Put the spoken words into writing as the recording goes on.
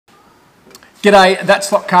G'day, that's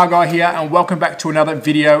Slot Car Guy here and welcome back to another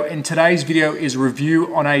video. In today's video is a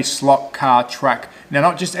review on a slot car track. Now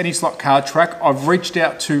not just any slot car track, I've reached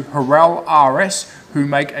out to Harrel Rs who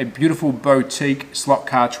make a beautiful boutique slot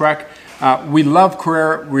car track. We love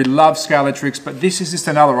Carrera, we love Scalatrix, but this is just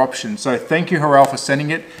another option. So thank you Harrel for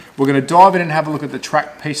sending it. We're going to dive in and have a look at the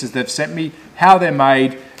track pieces they've sent me, how they're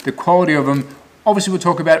made, the quality of them. Obviously we'll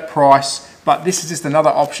talk about price, but this is just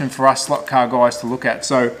another option for us slot car guys to look at.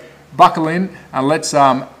 So buckle in and let's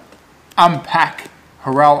unpack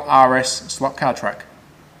Harrel Rs slot car track.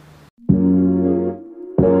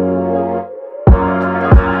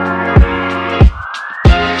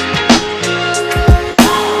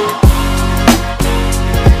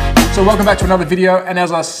 So welcome back to another video, and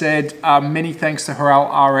as I said, many thanks to Harrel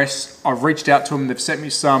Rs. I've reached out to them, they've sent me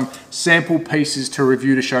some sample pieces to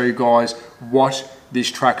review to show you guys what this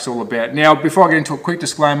track's all about. Now, before I get into a quick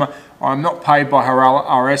disclaimer, I'm not paid by Harrel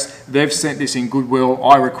Rs. They've sent this in goodwill.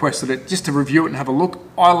 I requested it just to review it and have a look.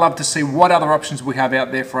 I love to see what other options we have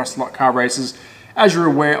out there for us slot car racers. As you're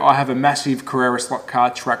aware, I have a massive Carrera slot car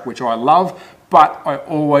track, which I love, but I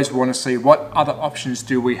always want to see what other options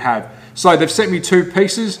do we have. So they've sent me two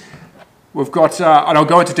pieces. We've got, and I'll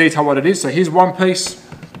go into detail what it is. So here's one piece,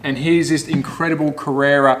 and here's this incredible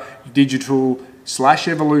Carrera digital /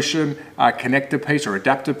 evolution connector piece or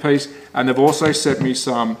adapter piece, and they've also sent me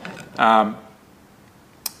some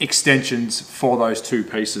extensions for those two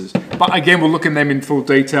pieces. But again, we'll look at them in full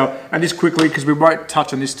detail, and just quickly, because we won't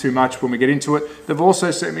touch on this too much when we get into it, they've also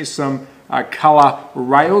sent me some color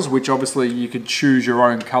rails, which obviously you could choose your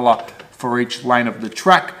own color for each lane of the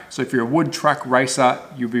track. So if you're a wood track racer,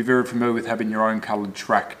 you'll be very familiar with having your own colored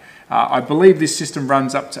track. I believe this system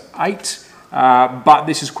runs up to 8, but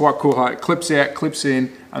this is quite cool how it clips out, clips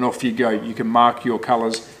in, and off you go. You can mark your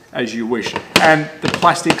colors as you wish. And the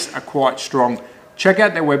plastics are quite strong. Check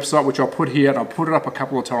out their website, which I'll put here, and I'll put it up a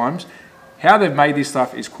couple of times. How they've made this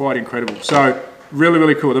stuff is quite incredible. So really,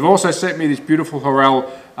 really cool. They've also sent me this beautiful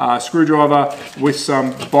Harrel screwdriver with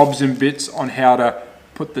some bobs and bits on how to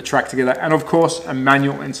put the track together, and of course a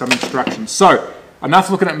manual and some instructions. So enough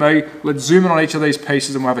looking at me, let's zoom in on each of these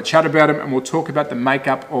pieces and we'll have a chat about them, and we'll talk about the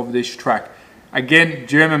makeup of this track. Again,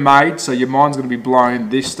 German made, so your mind's going to be blown.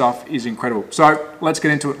 This stuff is incredible. So let's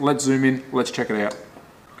get into it, let's zoom in, let's check it out.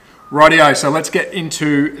 Rightio, so let's get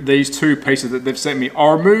into these two pieces that they've sent me.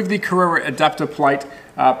 I'll remove the Carrera adapter plate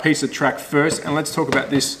piece of track first, and let's talk about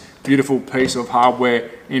this beautiful piece of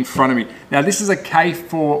hardware in front of me. Now this is a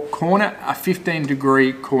K4 corner, a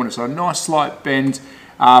 15-degree corner, so a nice slight bend.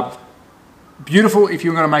 Beautiful if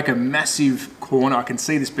you're going to make a massive corner. I can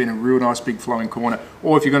see this being a real nice big flowing corner,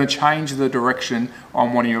 or if you're going to change the direction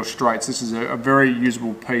on one of your straights. This is a very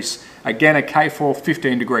usable piece. Again, a K4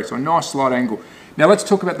 15 degrees, so a nice slight angle. Now let's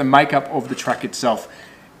talk about the makeup of the track itself.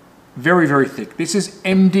 Very, very thick. This is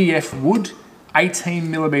MDF wood,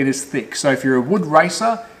 18 millimeters thick. So if you're a wood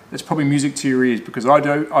racer, that's probably music to your ears, because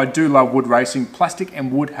I do love wood racing. Plastic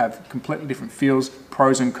and wood have completely different feels,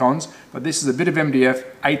 pros and cons, but this is a bit of MDF,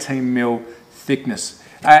 18 mil thickness.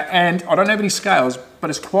 And I don't have any scales, but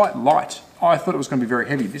it's quite light. I thought it was going to be very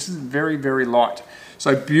heavy. This is very, very light.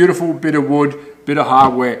 So beautiful bit of wood, bit of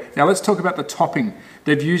hardware. Now let's talk about the topping.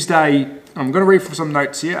 They've used I'm going to read from some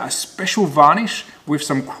notes here, a special varnish with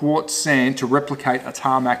some quartz sand to replicate a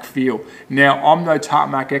tarmac feel. Now I'm no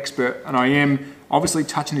tarmac expert, and I am obviously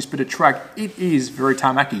touching this bit of track. It is very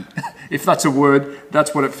tarmacy. If that's a word,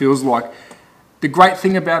 that's what it feels like. The great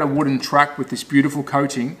thing about a wooden track with this beautiful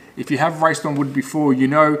coating, if you have raced on wood before, you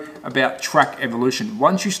know about track evolution.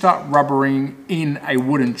 Once you start rubbering in a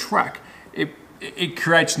wooden track, it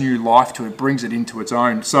creates new life to it, brings it into its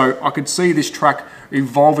own. So I could see this track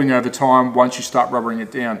evolving over time once you start rubbering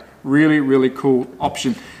it down. Really, really cool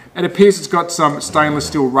option. It appears it's got some stainless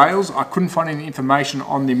steel rails. I couldn't find any information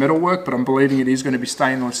on the metalwork, but I'm believing it is going to be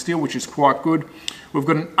stainless steel, which is quite good. We've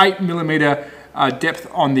got an 8 millimeter depth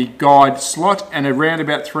on the guide slot and around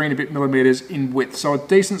about 3 and a bit millimeters in width. So a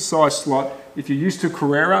decent sized slot. If you're used to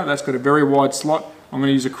Carrera, that's got a very wide slot. I'm going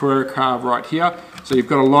to use a Carrera car right here. So you've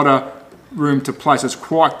got a lot of room to place. It's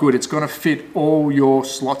quite good. It's going to fit all your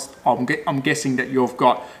slots, I'm guessing, that you've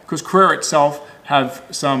got, because Carrera itself have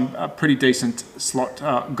some pretty decent slot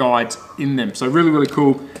guides in them. So really, really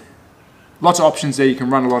cool. Lots of options there. You can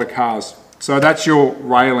run a lot of cars. So that's your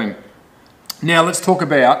railing. Now let's talk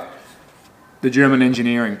about the German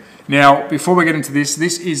engineering. Now, before we get into this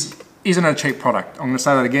isn't a cheap product. I'm going to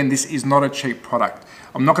say that again. This is not a cheap product.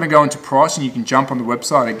 I'm not going to go into price, and you can jump on the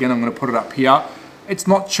website. Again, I'm going to put it up here. It's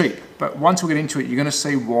not cheap, but once we get into it, you're going to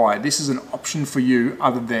see why. This is an option for you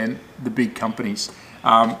other than the big companies.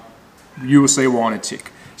 You will see why on a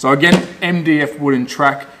tick. So again, MDF wooden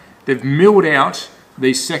track. they've milled out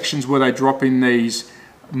these sections where they drop in these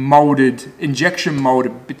molded, injection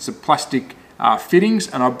molded bits of plastic fittings,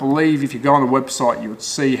 and I believe if you go on the website you would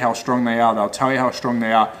see how strong they are. They'll tell you how strong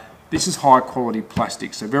they are. This is high quality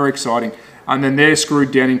plastic, so very exciting. And then they're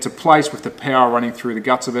screwed down into place with the power running through the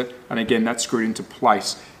guts of it, and again that's screwed into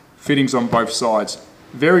place. Fittings on both sides.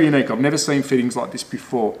 Very unique. I've never seen fittings like this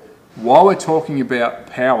before. While we're talking about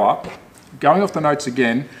power, going off the notes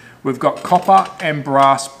again, we've got copper and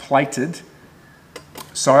brass plated.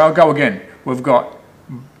 Sorry, I'll go again. We've got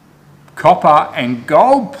copper and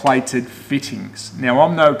gold plated fittings. Now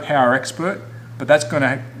I'm no power expert, but that's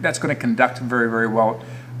gonna conduct very, very well.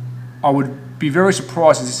 I would be very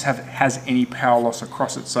surprised if this has any power loss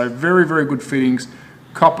across it. So very, very good fittings.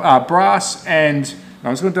 Copper, brass, and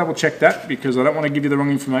I'm just gonna double check that because I don't want to give you the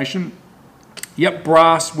wrong information. Yep,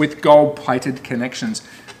 brass with gold plated connections.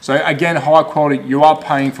 So again, high quality, you are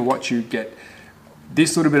paying for what you get.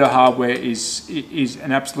 This little bit of hardware is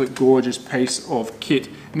an absolute gorgeous piece of kit.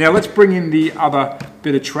 Now let's bring in the other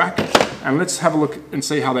bit of track and let's have a look and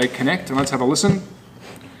see how they connect, and let's have a listen.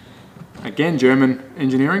 Again, German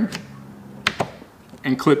engineering.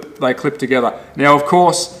 And they clip together. Now of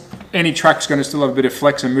course, any track's going to still have a bit of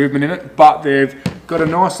flex and movement in it, but they've got a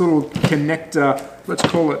nice little connector, let's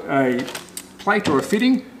call it a plate or a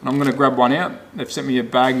fitting, and I'm going to grab one out. They've sent me a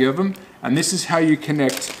bag of them, and this is how you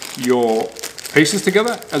connect your pieces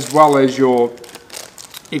together as well as your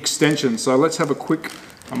extensions. So let's have a quick,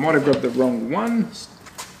 I might have grabbed the wrong one.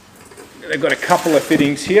 They've got a couple of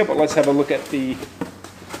fittings here, but let's have a look at the,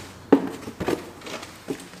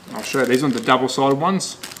 I'll show you, these are the double-sided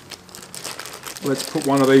ones. Let's put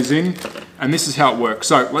one of these in, and this is how it works.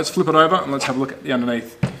 So let's flip it over and let's have a look at the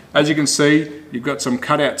underneath. As you can see, you've got some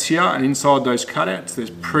cutouts here, and inside those cutouts there's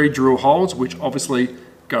pre-drill holes, which obviously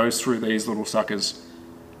goes through these little suckers.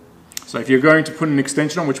 So if you're going to put an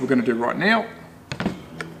extension on, which we're going to do right now,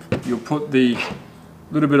 you'll put the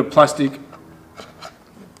little bit of plastic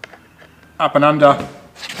up and under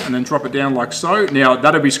and then drop it down like so. Now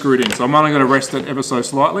that'll be screwed in, so I'm only going to rest it ever so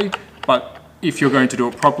slightly, but if you're going to do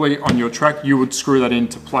it properly on your track, you would screw that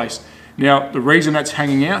into place. Now the reason that's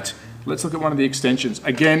hanging out, let's look at one of the extensions.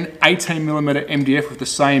 Again, 18mm MDF with the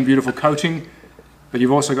same beautiful coating, but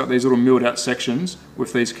you've also got these little milled out sections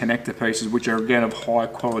with these connector pieces, which are again of high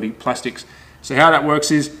quality plastics. So how that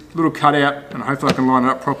works is little cutout, and hopefully I can line it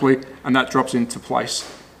up properly, and that drops into place.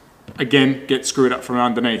 Again, get screwed up from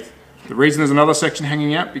underneath. The reason there's another section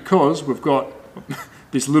hanging out, because we've got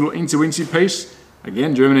this little incy-wincy piece,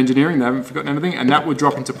 again, German engineering, they haven't forgotten anything, and that would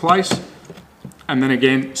drop into place, and then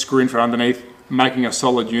again, screw in from underneath, making a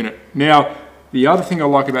solid unit. Now, the other thing I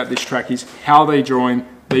like about this track is how they join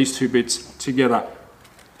these two bits together.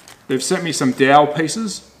 They've sent me some dowel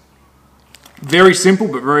pieces. Very simple,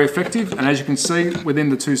 but very effective, and as you can see, within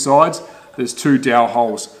the two sides, there's two dowel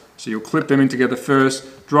holes. So you'll clip them in together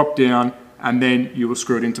first, drop down, and then you will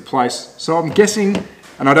screw it into place. So I'm guessing,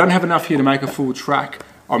 and I don't have enough here to make a full track,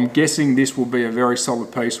 I'm guessing this will be a very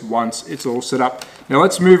solid piece once it's all set up. Now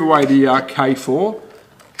let's move away the K4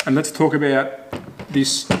 and let's talk about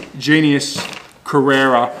this Genius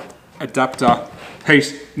Carrera adapter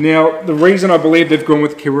piece. Now the reason I believe they've gone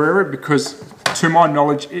with Carrera, because to my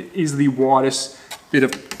knowledge it is the widest bit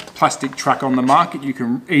of plastic track on the market. You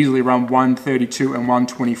can easily run 132 and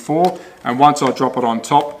 124, and once I drop it on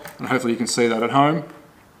top, and hopefully you can see that at home,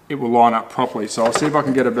 it will line up properly. So I'll see if I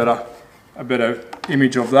can get a better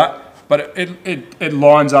image of that, but it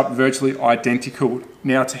lines up virtually identical.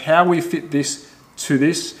 Now to how we fit this to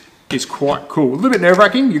this is quite cool. A little bit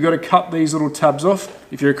nerve-wracking. You've got to cut these little tabs off.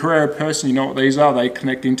 If you're a Carrera person, you know what these are. They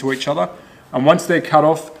connect into each other, and once they're cut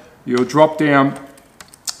off, you'll drop down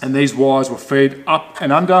and these wires will feed up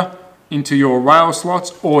and under into your rail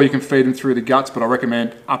slots, or you can feed them through the guts, but I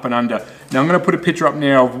recommend up and under. Now I'm going to put a picture up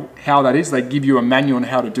now of how that is. They give you a manual on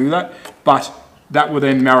how to do that, but that will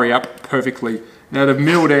then marry up perfectly. Now they've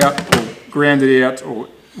milled out or grounded out or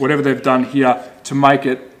whatever they've done here to make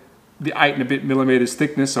it the 8 and a bit millimeters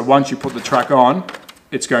thickness, so once you put the track on,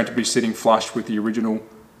 it's going to be sitting flush with the original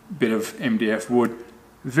bit of MDF wood.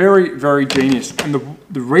 Very, very genius. And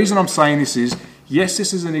the reason I'm saying this is, yes,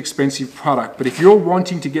 this is an expensive product, but if you're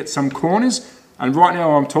wanting to get some corners, and right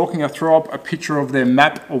now I'm talking, I throw up a picture of their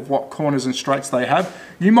map of what corners and straights they have,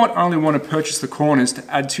 you might only want to purchase the corners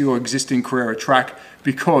to add to your existing Carrera track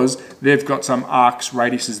because they've got some arcs,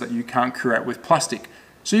 radiuses that you can't create with plastic.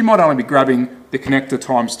 So you might only be grabbing the connector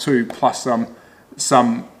 ×2 plus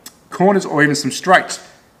some corners or even some straights.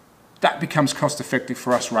 That becomes cost effective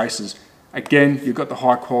for us racers. Again, you've got the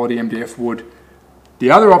high quality MDF wood.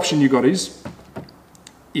 The other option you've got is,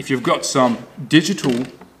 if you've got some digital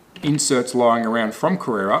inserts lying around from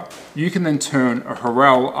Carrera, you can then turn a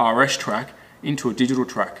Harrel RS track into a digital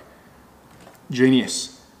track.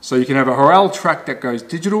 Genius. So you can have a Harrel track that goes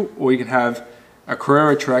digital, or you can have a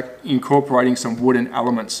Carrera track incorporating some wooden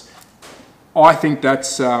elements. I think that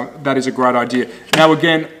is a great idea. Now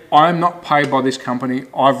again, I'm not paid by this company.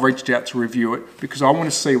 I've reached out to review it because I want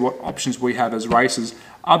to see what options we have as racers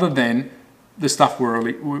other than the stuff we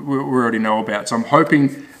already know about. So I'm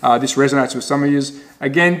hoping this resonates with some of you.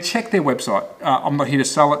 Again, check their website. I'm not here to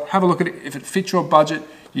sell it. Have a look at it. If it fits your budget,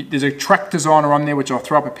 there's a track designer on there, which I'll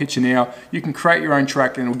throw up a picture now. You can create your own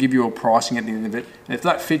track and it'll give you a pricing at the end of it. And if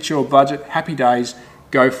that fits your budget, happy days,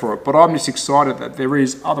 go for it. But I'm just excited that there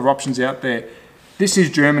is other options out there. This is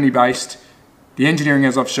Germany based. The engineering,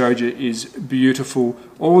 as I've showed you, is beautiful.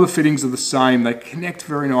 All the fittings are the same. They connect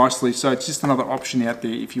very nicely. So it's just another option out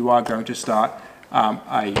there if you are going to start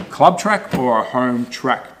a club track or a home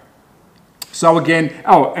track. So again,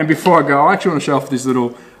 oh, and before I go, I actually want to show off this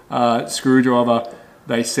little screwdriver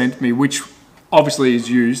they sent me, which obviously is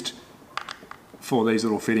used for these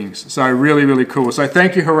little fittings. So really, really cool. So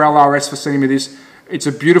thank you, Harrel Rs, for sending me this. It's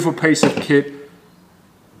a beautiful piece of kit.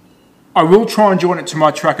 I will try and join it to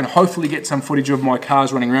my track and hopefully get some footage of my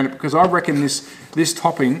cars running around it, because I reckon this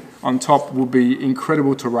topping on top will be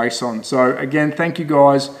incredible to race on. So again, thank you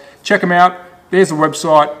guys. Check them out. There's the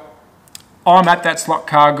website. I'm at That Slot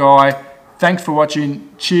Car Guy. Thanks for watching.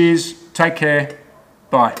 Cheers. Take care.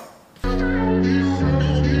 Bye.